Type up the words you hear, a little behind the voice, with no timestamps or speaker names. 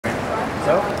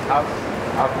So, how'd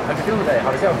you feel today?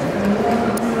 How'd it go?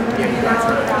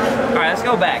 Alright, let's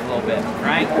go back a little bit,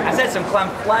 right? I said some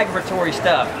conflagratory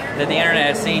stuff that the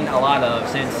internet has seen a lot of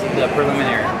since the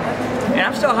preliminary. And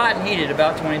I'm still hot and heated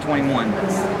about 2021.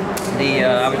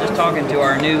 I was just talking to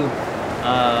our new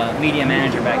media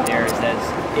manager back there. It says,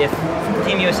 if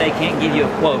Team USA can't give you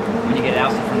a quote when you get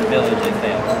ousted from the village, they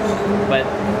fail. But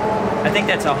I think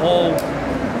that's a whole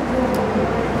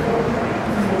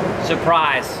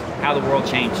surprise how the world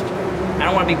changed. I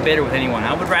don't want to be bitter with anyone.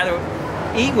 I would rather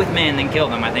eat with men than kill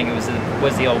them, I think it was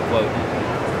the old quote.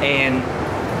 And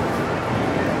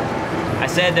I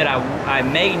said that I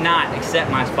may not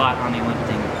accept my spot on the Olympic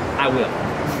team. I will.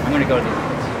 I'm going to go to the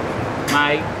Olympics.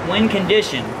 My win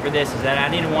condition for this is that I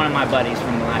needed one of my buddies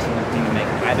from the last Olympic team to make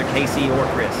it, either Casey or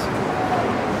Chris.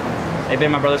 They've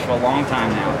been my brothers for a long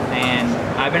time now, and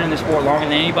I've been in the sport longer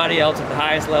than anybody else at the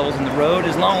highest levels, and the road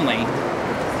is lonely,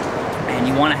 and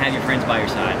you want to have your friends by your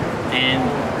side. And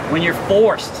when you're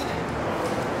forced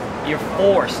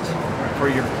for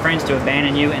your friends to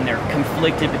abandon you, and they're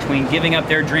conflicted between giving up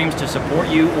their dreams to support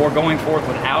you or going forth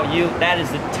without you, that is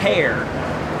the tear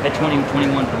that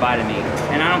 2021 provided me.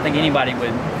 And I don't think anybody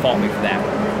would fault me for that.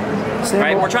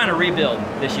 Right? We're trying to rebuild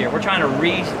this year. We're trying to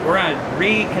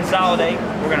reconsolidate.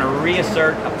 We're going to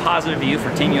reassert a positive view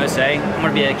for Team USA. I'm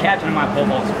going to be a captain of my pole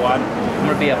vault squad. I'm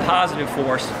going to be a positive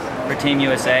force for Team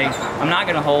USA. I'm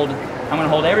going to hold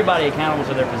everybody accountable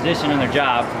to their position and their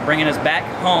job, bringing us back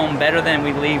home better than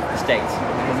we leave the States.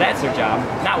 Because that's their job,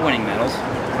 not winning medals,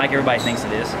 like everybody thinks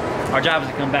it is. Our job is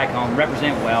to come back home,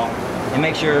 represent well, and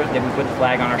make sure that we put the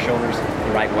flag on our shoulders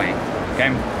the right way. Okay?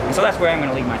 And so that's where I'm going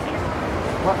to lead my team.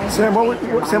 Sam, what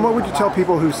would you tell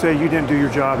people who say you didn't do your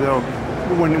job, though,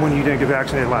 when you didn't get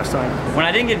vaccinated last time? When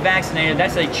I didn't get vaccinated,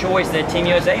 that's a choice that Team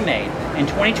USA made. In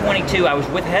 2022, I was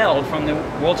withheld from the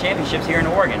World Championships here in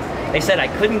Oregon. They said I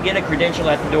couldn't get a credential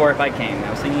at the door if I came. That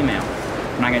was the email.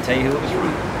 I'm not going to tell you who it was from,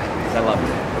 because I love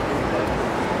you.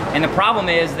 And the problem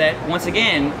is that, once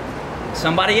again,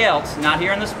 somebody else, not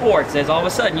here in the sport, says all of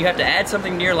a sudden you have to add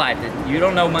something to your life that you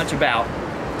don't know much about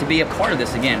to be a part of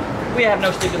this again. We have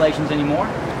no stipulations anymore.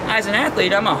 As an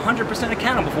athlete, I'm 100%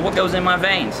 accountable for what goes in my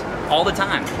veins all the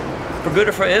time, for good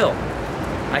or for ill.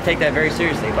 I take that very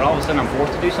seriously, but all of a sudden I'm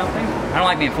forced to do something. I don't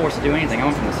like being forced to do anything.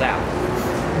 I'm from the South.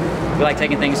 We like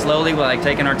taking things slowly, we like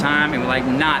taking our time, and we like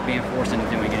not being forced into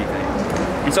doing anything.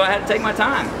 And so I had to take my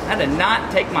time. I had to not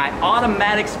take my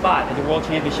automatic spot at the World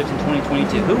Championships in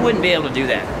 2022. Who wouldn't be able to do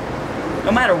that?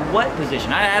 No matter what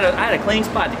position. I had a clean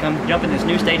spot to come jump in this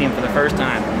new stadium for the first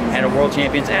time at a World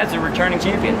Champions as a returning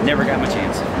champion. Never got my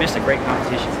chance. Missed a great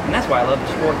competition. And that's why I love the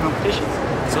sport competition.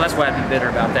 So that's why I'd be bitter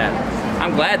about that.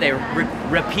 I'm glad they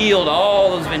repealed all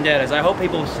those vendettas. I hope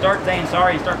people start saying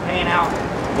sorry, start paying out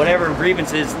whatever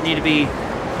grievances need to be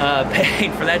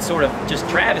paid for that sort of just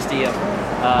travesty of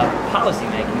policy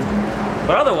making.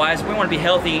 But otherwise, we want to be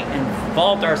healthy and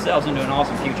vault ourselves into an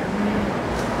awesome future.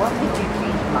 What did you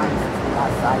change your mind since the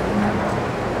last side?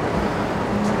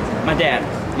 My dad.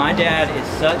 My dad is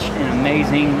such an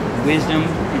amazing, wisdom,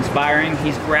 inspiring.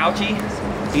 He's grouchy.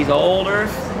 He's older.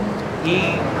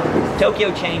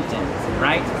 Tokyo changed him,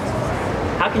 right?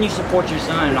 How can you support your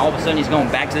son and all of a sudden he's going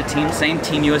back to the same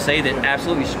Team USA that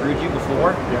absolutely screwed you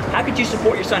before? How could you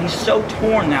support your son? He's so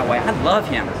torn that way. I love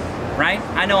him, right?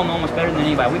 I know him almost better than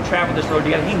anybody. We've traveled this road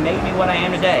together. He made me what I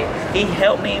am today. He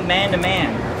helped me man to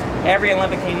man. Every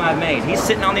Olympic team I've made. He's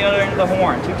sitting on the other end of the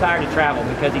horn, too tired to travel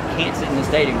because he can't sit in the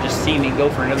stadium and just see me go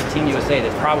for another Team USA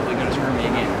that's probably going to screw me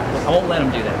again. I won't let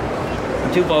him do that.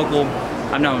 I'm too vocal.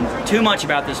 I've known too much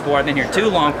about this sport. I've been here too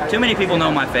long. Too many people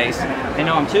know my face. They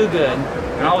know I'm too good.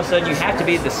 And all of a sudden you have to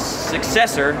be the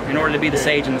successor in order to be the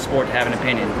sage in the sport to have an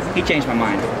opinion. He changed my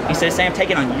mind. He says, Sam,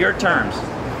 take it on your terms.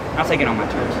 I'll take it on my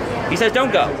terms. He says,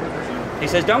 don't go. He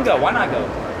says, don't go. Why not go?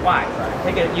 Why?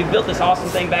 You built this awesome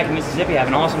thing back in Mississippi. I have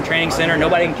an awesome training center.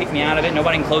 Nobody can kick me out of it.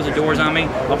 Nobody can close the doors on me.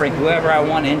 I'll bring whoever I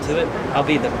want into it. I'll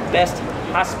be the best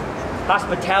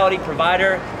hospitality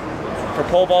provider for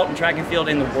pole vault and track and field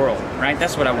in the world, right?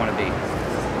 That's what I want to be.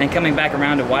 And coming back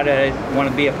around to why did I want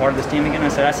to be a part of this team again, I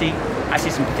said, I see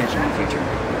some potential in the future.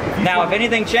 Now, if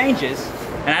anything changes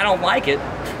and I don't like it,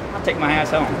 I'll take my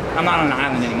ass home. I'm not on an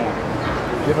island anymore.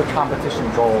 Do you have a competition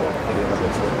goal for the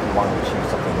Olympics that you want to achieve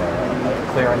something, a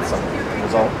clearance, some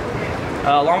result?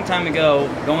 A long time ago,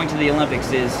 going to the Olympics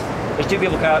there's two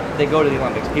people that go to the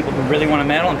Olympics. People who really want a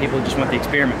medal and people who just want the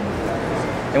experiment.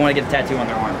 They want to get the tattoo on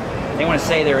their arm. They want to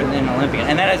say they're an Olympian.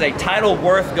 And that is a title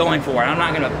worth going for. I'm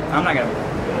not gonna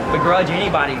begrudge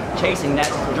anybody chasing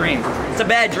that dream. It's a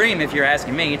bad dream if you're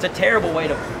asking me. It's a terrible way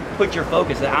to put your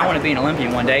focus that I want to be an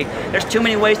Olympian one day. There's too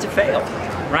many ways to fail,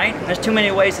 right? There's too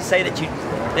many ways to say that you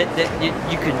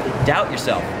that you could doubt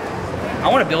yourself. I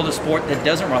want to build a sport that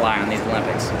doesn't rely on these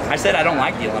Olympics. I said I don't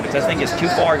like the Olympics. I think it's too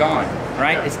far gone,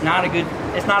 right? It's not a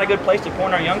good place to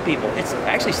point our young people. It's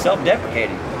actually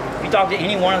self-deprecating. If you talk to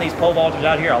any one of these pole vaulters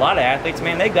out here, a lot of athletes,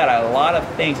 man, they've got a lot of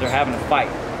things they're having to fight.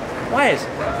 Why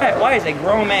is a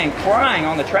grown man crying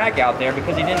on the track out there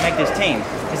because he didn't make this team?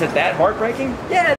 Is it that heartbreaking? Yeah.